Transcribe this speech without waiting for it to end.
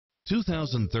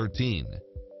2013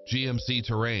 GMC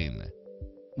Terrain.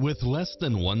 With less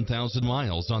than 1,000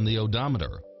 miles on the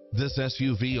odometer, this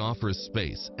SUV offers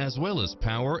space as well as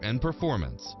power and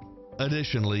performance.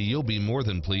 Additionally, you'll be more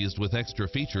than pleased with extra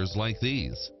features like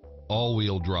these: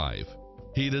 all-wheel drive,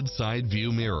 heated side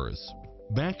view mirrors,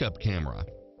 backup camera,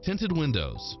 tinted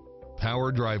windows,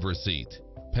 power driver seat,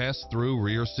 pass-through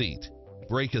rear seat,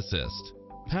 brake assist,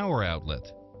 power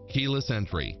outlet, keyless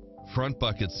entry, front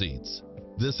bucket seats.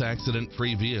 This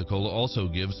accident-free vehicle also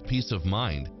gives peace of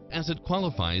mind as it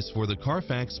qualifies for the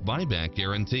Carfax buyback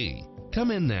guarantee. Come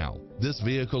in now. This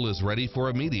vehicle is ready for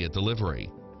immediate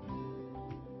delivery.